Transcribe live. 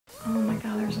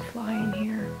there's a fly in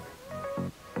here.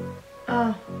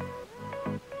 Oh,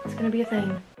 it's gonna be a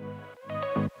thing.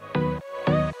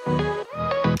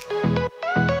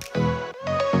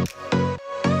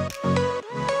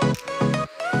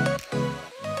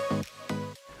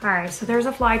 Alright, so there's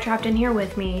a fly trapped in here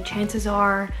with me. Chances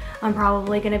are I'm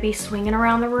probably gonna be swinging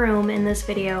around the room in this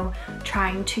video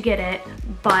trying to get it,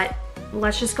 but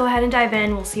let's just go ahead and dive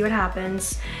in. We'll see what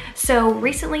happens. So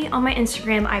recently on my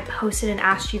Instagram, I posted and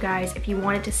asked you guys if you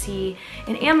wanted to see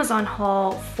an Amazon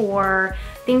haul for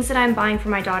things that I'm buying for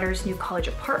my daughter's new college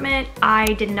apartment.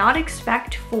 I did not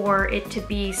expect for it to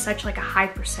be such like a high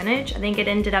percentage. I think it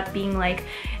ended up being like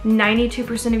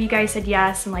 92% of you guys said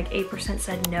yes and like 8%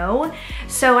 said no.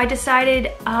 So I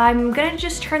decided I'm gonna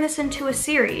just turn this into a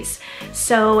series.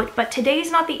 So, but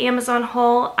today's not the Amazon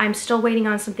haul. I'm still waiting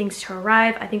on some things to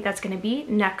arrive. I think that's gonna be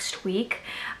next week.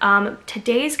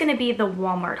 Today's gonna be the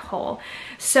Walmart haul.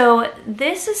 So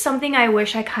this is something I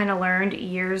wish I kind of learned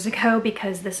years ago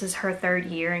because this is her 3rd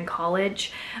year in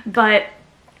college, but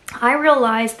I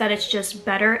realized that it's just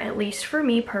better, at least for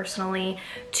me personally,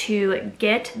 to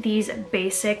get these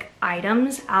basic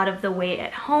items out of the way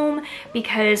at home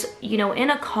because, you know, in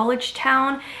a college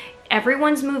town,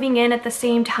 everyone's moving in at the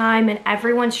same time and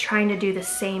everyone's trying to do the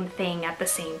same thing at the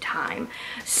same time.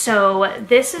 So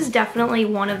this is definitely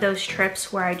one of those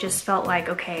trips where I just felt like,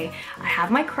 okay, I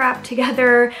have my crap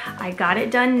together, I got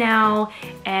it done now,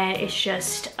 and it's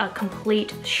just a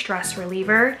complete stress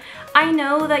reliever. I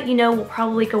know that, you know, we'll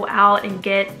probably go out and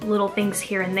get little things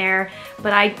here and there,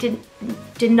 but I did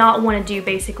not want to do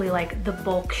basically like the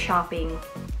bulk shopping,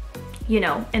 you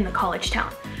know, in the college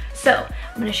town. So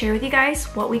I'm gonna share with you guys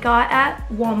what we got at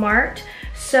Walmart.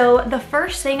 So the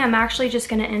first thing, I'm actually just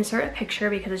gonna insert a picture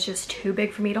because it's just too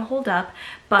big for me to hold up,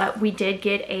 but we did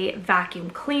get a vacuum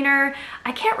cleaner.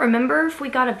 I can't remember if we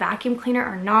got a vacuum cleaner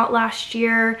or not last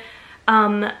year,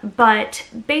 but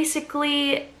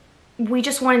basically we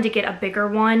just wanted to get a bigger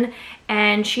one,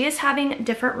 and she is having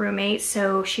different roommates.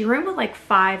 So she roomed with like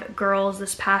 5 girls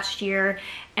this past year,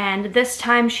 and this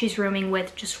time she's rooming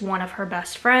with just one of her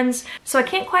best friends. So I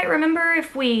can't quite remember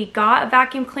if we got a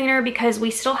vacuum cleaner because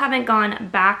we still haven't gone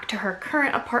back to her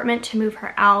current apartment to move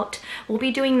her out. We'll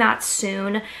be doing that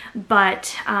soon,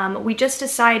 but we just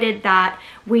decided that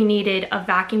we needed a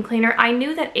vacuum cleaner. I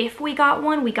knew that if we got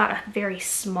one, we got a very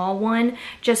small one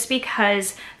just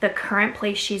because the current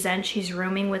place she's in, she's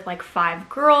rooming with like 5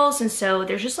 girls, and so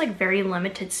there's just like very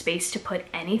limited space to put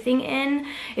anything in.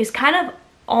 It's kind of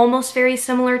almost very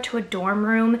similar to a dorm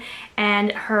room,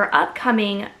 and her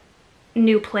upcoming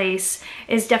new place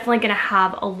is definitely going to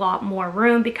have a lot more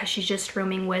room because she's just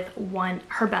rooming with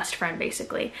her best friend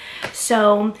basically.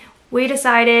 So we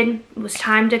decided it was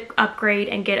time to upgrade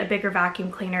and get a bigger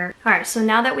vacuum cleaner. All right, so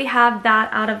now that we have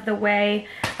that out of the way,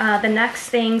 the next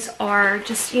things are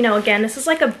just, you know, again, this is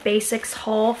like a basics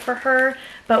haul for her,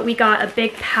 but we got a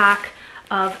big pack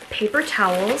of paper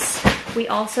towels. We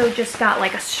also just got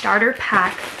like a starter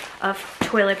pack of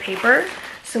toilet paper.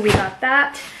 So we got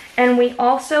that. And we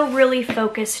also really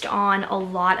focused on a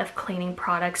lot of cleaning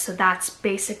products. So that's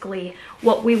basically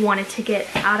what we wanted to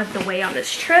get out of the way on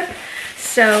this trip.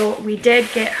 So we did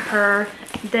get her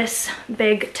this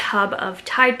big tub of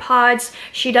Tide Pods.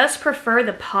 She does prefer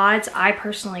the pods. I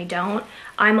personally don't.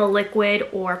 I'm a liquid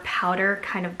or powder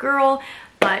kind of girl,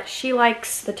 but she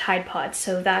likes the Tide Pods,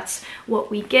 so that's what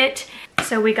we get.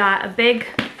 So we got a big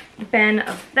bin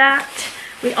of that.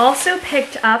 We also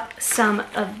picked up some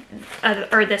of,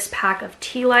 this pack of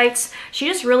tea lights. She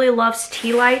just really loves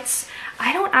tea lights.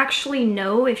 I don't actually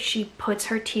know if she puts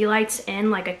her tea lights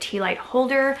in like a tea light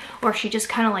holder or if she just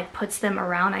kind of like puts them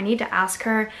around. I need to ask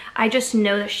her. I just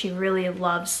know that she really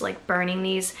loves like burning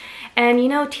these. And you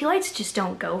know, tea lights just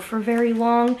don't go for very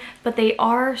long, but they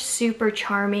are super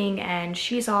charming, and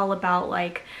she's all about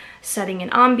like setting an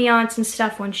ambiance and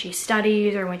stuff when she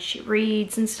studies or when she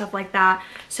reads and stuff like that.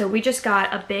 So we just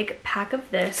got a big pack of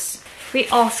this. We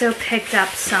also picked up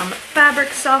some fabric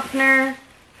softener.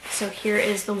 So here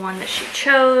is the one that she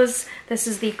chose. This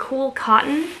is the Cool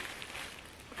Cotton.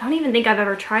 I don't even think I've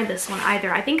ever tried this one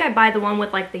either. I think I buy the one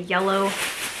with like the yellow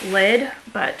lid,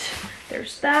 but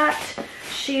there's that.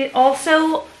 She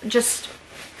also just,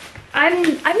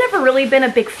 I've never really been a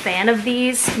big fan of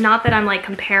these. Not that I'm like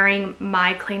comparing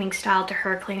my cleaning style to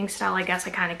her cleaning style. I guess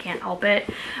I kind of can't help it.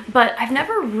 But I've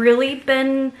never really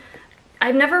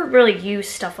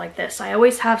used stuff like this. I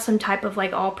always have some type of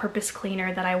like all-purpose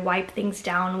cleaner that I wipe things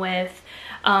down with.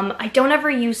 I don't ever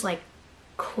use like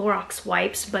Clorox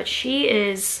wipes, but she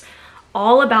is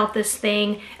all about this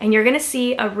thing, and you're gonna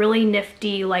see a really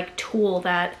nifty like tool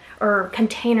that, or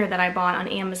container that I bought on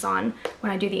Amazon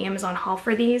when I do the Amazon haul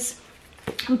for these.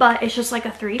 but it's just like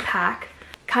a 3-pack.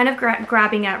 Kind of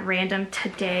grabbing at random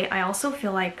today. I also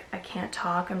feel like I can't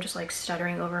talk. I'm just like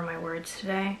stuttering over my words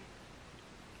today.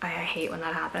 I hate when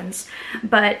that happens.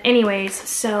 But anyways,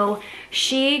 so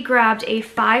she grabbed a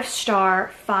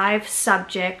 5-star,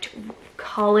 5-subject,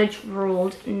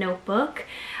 college-ruled notebook.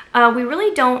 We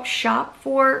really don't shop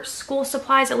for school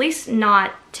supplies, at least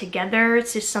not together.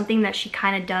 It's just something that she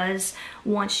kind of does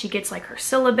once she gets like her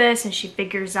syllabus and she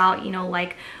figures out, you know,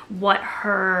 like what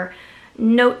her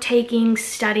note-taking,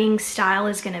 studying style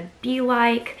is gonna be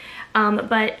like.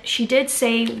 But she did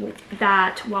say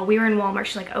that while we were in Walmart,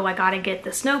 she's like, oh, I gotta get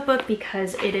this notebook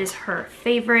because it is her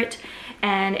favorite,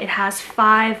 and it has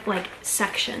 5 like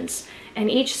sections,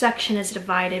 and each section is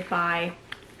divided by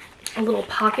a little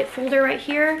pocket folder right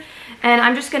here. And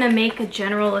I'm just gonna make a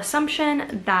general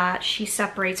assumption that she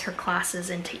separates her classes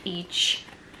into each,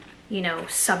 you know,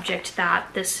 subject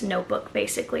that this notebook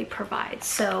basically provides.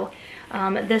 So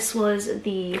this was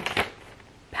the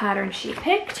pattern she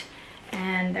picked.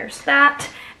 And there's that.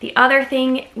 The other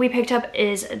thing we picked up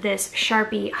is this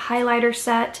Sharpie highlighter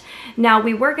set. Now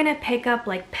we were gonna pick up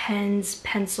like pens,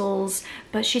 pencils,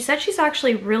 but she said she's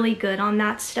actually really good on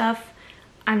that stuff.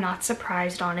 I'm not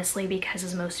surprised, honestly, because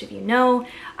as most of you know,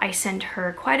 I send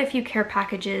her quite a few care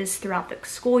packages throughout the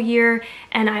school year,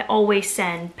 and I always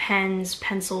send pens,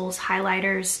 pencils,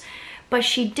 highlighters. But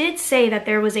she did say that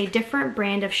there was a different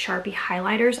brand of Sharpie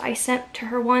highlighters I sent to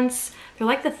her once. They're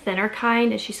like the thinner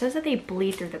kind, and she says that they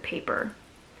bleed through the paper.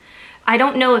 I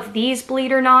don't know if these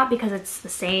bleed or not because it's the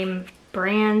same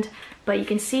brand, but you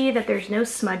can see that there's no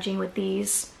smudging with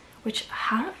these, which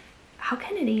how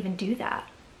can it even do that?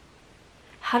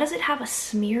 How does it have a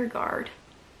smear guard?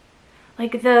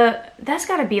 Like that's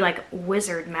gotta be like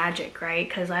wizard magic, right?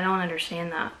 Because I don't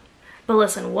understand that. But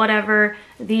listen, whatever,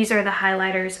 these are the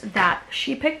highlighters that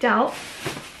she picked out.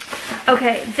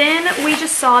 Okay, then we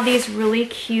just saw these really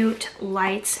cute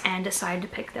lights and decided to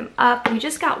pick them up. We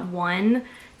just got one.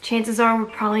 Chances are we'll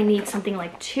probably need something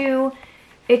like 2.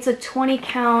 It's a 20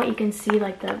 count. You can see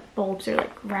like the bulbs are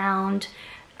like round,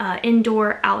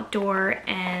 indoor, outdoor,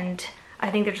 and I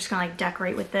think they're just gonna like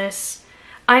decorate with this.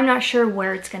 I'm not sure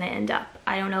where it's gonna end up.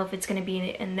 I don't know if it's gonna be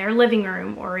in their living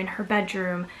room or in her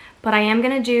bedroom, but I am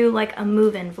gonna do like a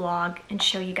move-in vlog and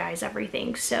show you guys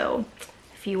everything. So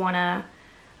if you wanna,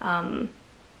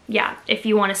 yeah, if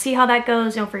you wanna see how that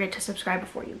goes, don't forget to subscribe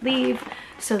before you leave.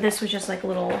 So this was just like a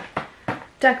little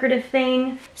decorative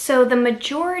thing. So the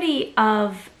majority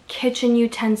of kitchen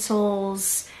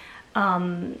utensils,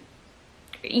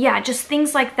 yeah, just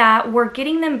things like that, we're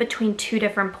getting them between 2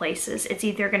 different places. It's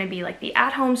either going to be like the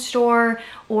at-home store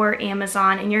or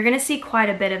Amazon, and you're going to see quite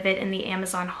a bit of it in the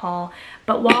Amazon haul.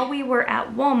 But while we were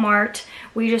at Walmart,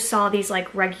 we just saw these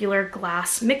like regular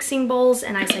glass mixing bowls,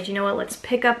 and I said, you know what, let's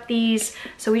pick up these.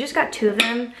 So we just got 2 of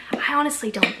them. I honestly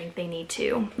don't think they need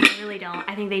 2. I really don't.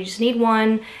 I think they just need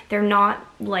 1. They're not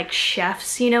like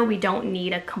chefs, you know, we don't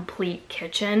need a complete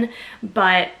kitchen,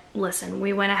 but listen,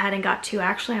 we went ahead and got 2.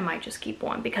 Actually, I might just keep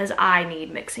 1 because I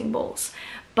need mixing bowls.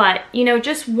 But, you know,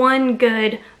 just 1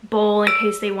 good bowl in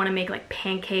case they want to make like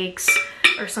pancakes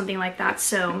or something like that.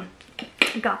 So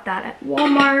got that at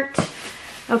Walmart.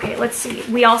 Okay, let's see.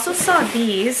 We also saw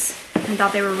these and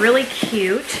thought they were really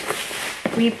cute.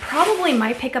 We probably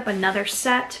might pick up another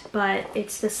set, but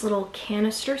it's this little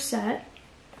canister set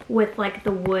with like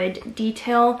the wood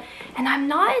detail, and I'm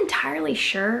not entirely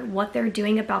sure what they're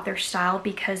doing about their style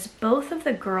because both of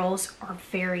the girls are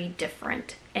very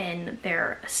different in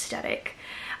their aesthetic.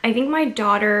 I think my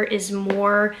daughter is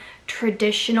more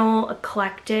traditional,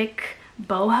 eclectic,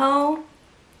 boho,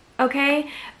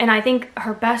 okay? And I think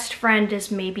her best friend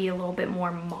is maybe a little bit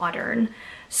more modern.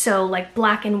 So like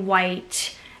black and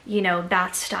white, you know,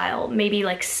 that style, maybe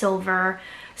like silver.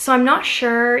 So I'm not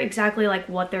sure exactly like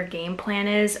what their game plan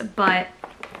is, but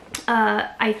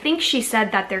I think she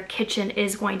said that their kitchen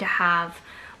is going to have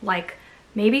like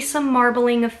maybe some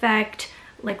marbling effect,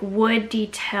 like wood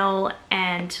detail,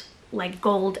 and like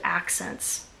gold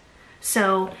accents.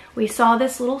 So we saw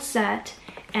this little set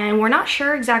and we're not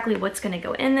sure exactly what's going to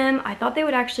go in them. I thought they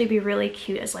would actually be really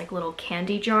cute as like little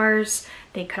candy jars.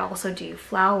 They could also do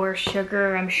flour,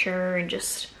 sugar, I'm sure, and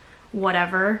just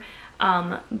whatever.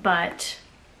 But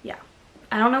yeah,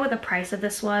 I don't know what the price of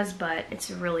this was, but it's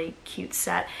a really cute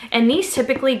set. And these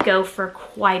typically go for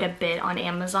quite a bit on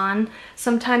Amazon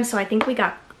sometimes, so I think we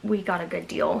got a good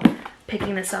deal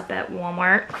picking this up at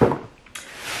Walmart.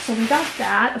 So we got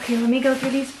that. Okay, let me go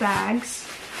through these bags.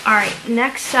 All right,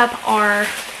 next up are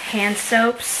hand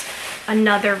soaps.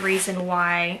 Another reason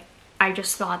why I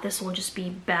just thought this will just be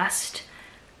best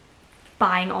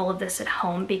buying all of this at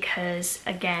home because,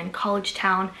 again, college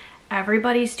town,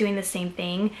 everybody's doing the same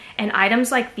thing, and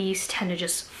items like these tend to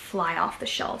just fly off the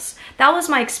shelves. That was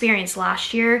my experience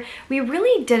last year. We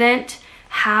really didn't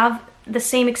have the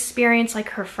same experience like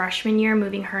her freshman year,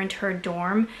 moving her into her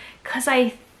dorm, because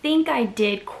I think I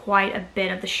did quite a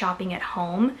bit of the shopping at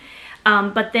home.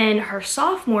 But then her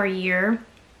sophomore year,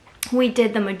 we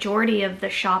did the majority of the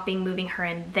shopping moving her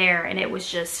in there, and it was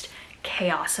just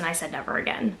chaos, and I said never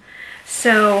again.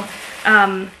 So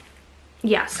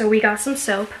yeah, so we got some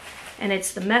soap, and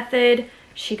it's the Method.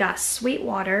 She got Sweet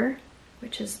Water,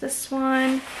 which is this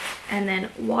one, and then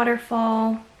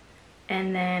Waterfall,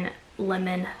 and then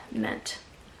Lemon Mint.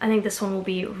 I think this one will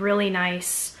be really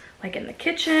nice like in the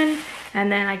kitchen,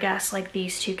 and then I guess like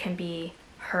these two can be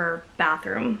her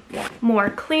bathroom. More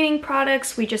cleaning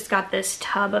products. We just got this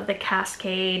tub of the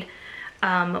Cascade,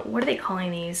 what are they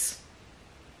calling these?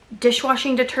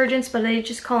 Dishwashing detergents, but they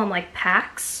just call them like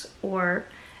packs or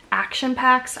action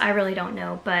packs. I really don't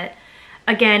know, but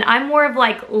again, I'm more of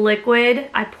like liquid.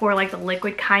 I pour like the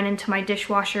liquid kind into my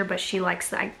dishwasher, but she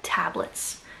likes like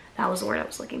tablets. That was the word I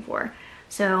was looking for.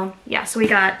 So yeah, so we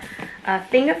got a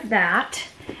thing of that.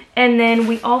 And then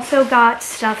we also got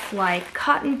stuff like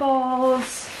cotton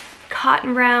balls,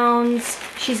 cotton rounds.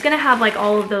 She's gonna have like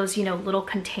all of those, you know, little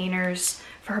containers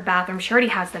for her bathroom. She already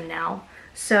has them now.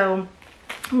 So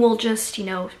we'll just, you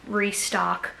know,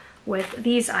 restock with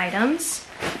these items.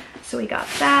 So we got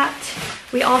that.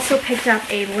 We also picked up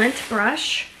a lint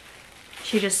brush.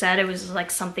 She just said it was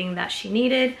like something that she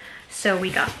needed. So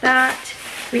we got that.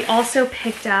 We also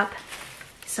picked up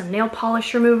some nail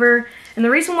polish remover. And the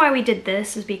reason why we did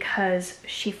this is because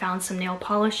she found some nail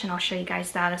polish, and I'll show you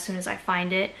guys that as soon as I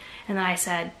find it. And then I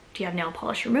said, do you have nail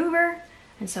polish remover?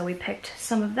 And so we picked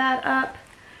some of that up.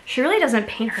 She really doesn't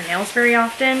paint her nails very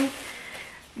often.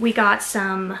 We got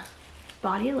some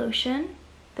body lotion,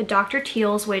 the Dr.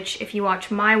 Teal's, which if you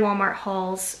watch my Walmart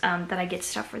hauls that I get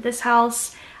stuff for this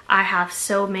house, I have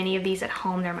so many of these at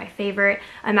home. They're my favorite.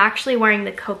 I'm actually wearing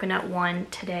the coconut one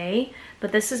today,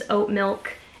 but this is oat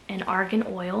milk and argan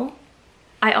oil.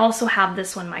 I also have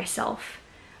this one myself.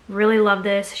 Really love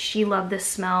this. She loved this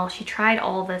smell. She tried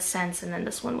all the scents, and then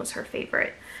this one was her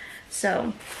favorite.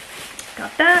 So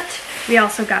got that. We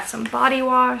also got some body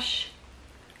wash.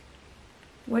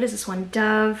 What is this one?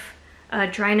 Dove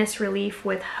dryness relief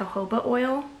with jojoba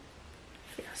oil.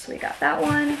 Yeah, so we got that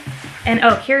one. And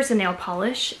oh, here's the nail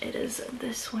polish. It is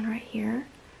this one right here.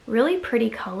 Really pretty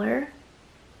color.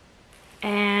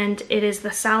 And it is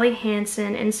the Sally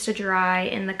Hansen Insta Dry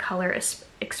in the color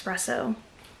Espresso.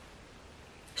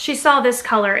 She saw this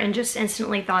color and just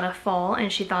instantly thought of fall,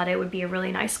 and she thought it would be a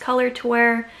really nice color to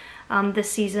wear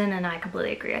this season, and I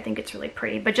completely agree. I think it's really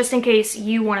pretty. But just in case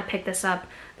you want to pick this up,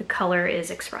 the color is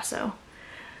Espresso.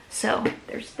 So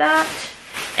there's that.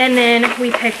 And then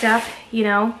we picked up, you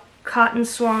know, cotton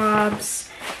swabs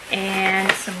and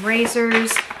some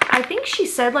razors. I think she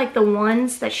said like the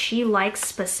ones that she likes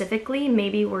specifically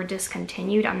maybe were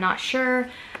discontinued. I'm not sure.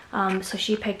 So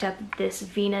she picked up this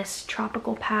Venus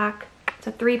Tropical Pack. It's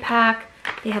a 3-pack.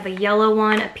 They have a yellow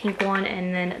one, a pink one,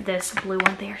 and then this blue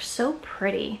one. They are so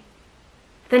pretty.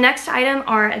 The next item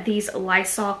are these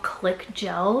Lysol Click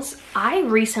Gels. I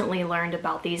recently learned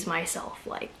about these myself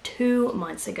like 2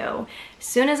 months ago. As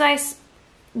soon as I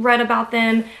read about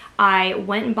them, I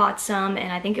went and bought some,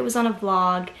 and I think it was on a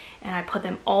vlog, and I put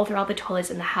them all throughout the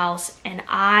toilets in the house, and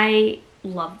I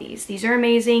love these. These are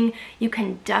amazing. You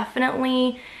can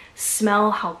definitely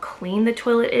smell how clean the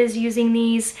toilet is using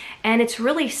these, and it's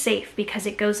really safe because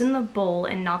it goes in the bowl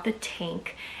and not the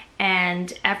tank,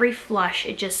 and every flush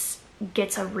it just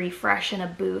gets a refresh and a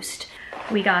boost.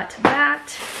 We got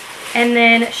that. And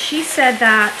then she said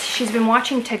that she's been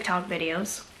watching TikTok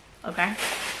videos. Okay,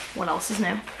 what else is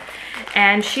new?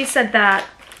 And she said that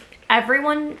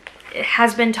everyone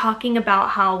has been talking about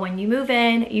how when you move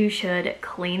in, you should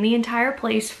clean the entire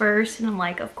place first. And I'm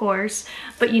like, of course.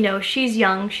 But you know, she's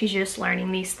young. She's just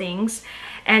learning these things.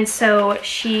 And so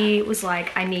she was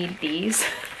like, I need these.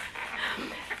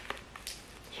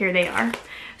 Here they are.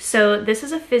 So this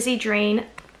is a Fizzy Drain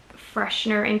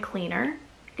freshener and cleaner.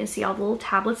 You can see all the little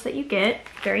tablets that you get.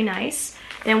 Very nice.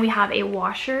 Then we have a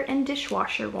washer and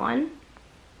dishwasher one.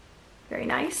 Very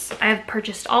nice. I have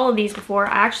purchased all of these before.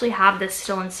 I actually have this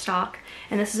still in stock,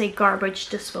 and this is a garbage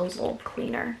disposal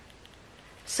cleaner.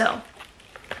 So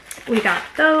we got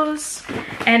those.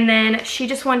 And then she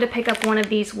just wanted to pick up one of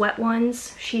these wet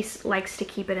ones. She likes to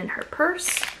keep it in her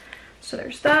purse. So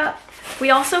there's that. We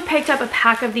also picked up a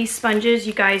pack of these sponges.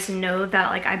 You guys know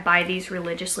that like I buy these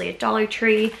religiously at Dollar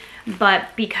Tree, but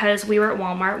because we were at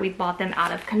Walmart, we bought them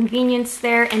out of convenience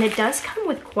there, and it does come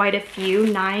with quite a few,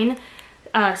 9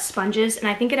 sponges, and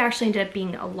I think it actually ended up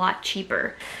being a lot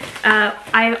cheaper.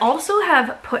 I also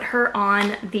have put her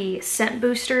on the scent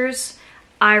boosters.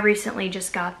 I recently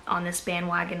just got on this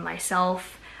bandwagon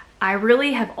myself. I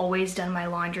really have always done my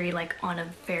laundry like on a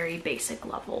very basic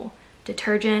level.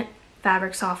 Detergent,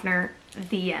 fabric softener,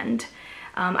 the end.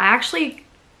 I actually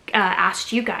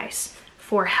asked you guys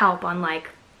for help on like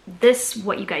this,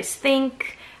 what you guys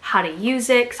think, how to use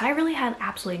it, because I really had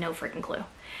absolutely no freaking clue.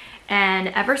 And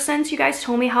ever since you guys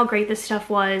told me how great this stuff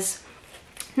was,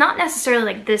 not necessarily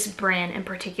like this brand in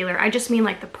particular, I just mean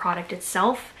like the product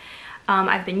itself,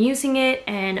 I've been using it,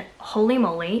 and holy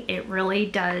moly, it really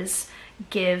does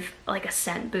give like a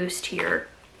scent boost to your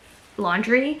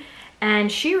laundry.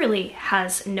 And she really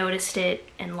has noticed it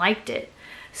and liked it.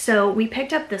 So we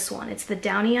picked up this one. It's the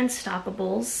Downy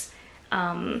Unstoppables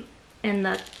in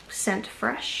the scent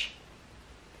Fresh.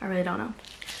 I really don't know.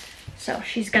 So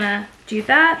she's gonna do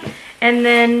that. And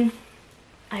then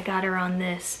I got her on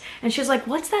this. And she was like,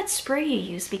 what's that spray you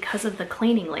use because of the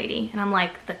cleaning lady? And I'm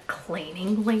like, the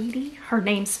cleaning lady? Her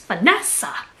name's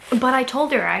Vanessa. But I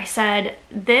told her, I said,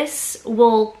 this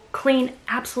will clean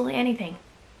absolutely anything.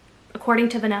 According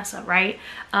to Vanessa, right?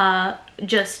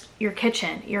 Just your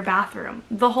kitchen, your bathroom,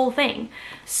 the whole thing.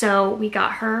 So we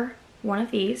got her one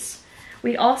of these.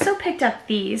 We also picked up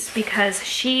these because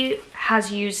she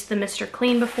has used the Mr.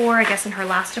 Clean before, I guess in her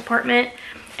last apartment,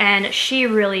 and she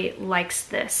really likes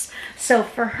this. So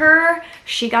for her,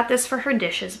 she got this for her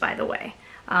dishes, by the way.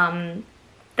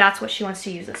 That's what she wants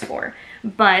to use this for.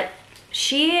 But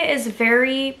she is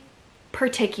very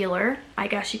particular, I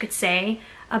guess you could say,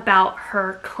 about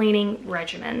her cleaning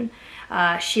regimen.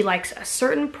 She likes a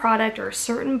certain product or a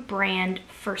certain brand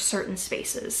for certain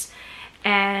spaces.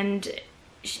 And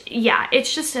yeah,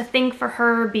 it's just a thing for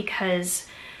her because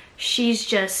she's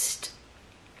just,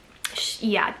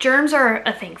 yeah, germs are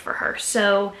a thing for her.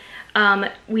 So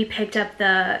we picked up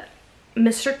the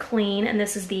Mr. Clean, and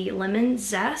this is the lemon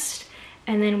zest.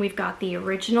 And then we've got the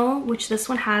original, which this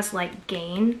one has like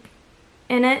Gain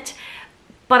in it.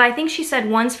 But I think she said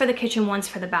one's for the kitchen, one's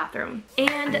for the bathroom.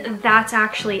 And that's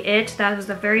actually it. That was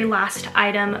the very last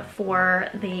item for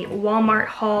the Walmart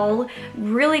haul.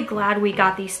 Really glad we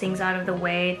got these things out of the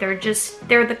way. They're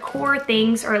the core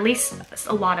things, or at least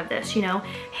a lot of this, you know,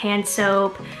 hand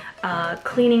soap,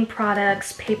 cleaning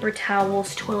products, paper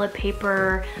towels, toilet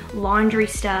paper, laundry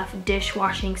stuff,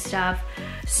 dishwashing stuff.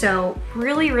 So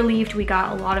really relieved we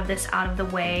got a lot of this out of the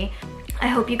way. I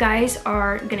hope you guys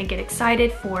are gonna get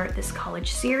excited for this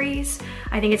college series.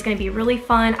 I think it's gonna be really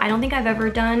fun. I don't think I've ever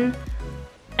done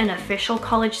an official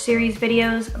college series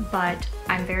videos, but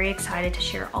I'm very excited to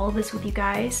share all of this with you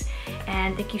guys.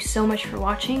 And thank you so much for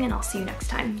watching, and I'll see you next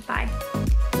time. Bye.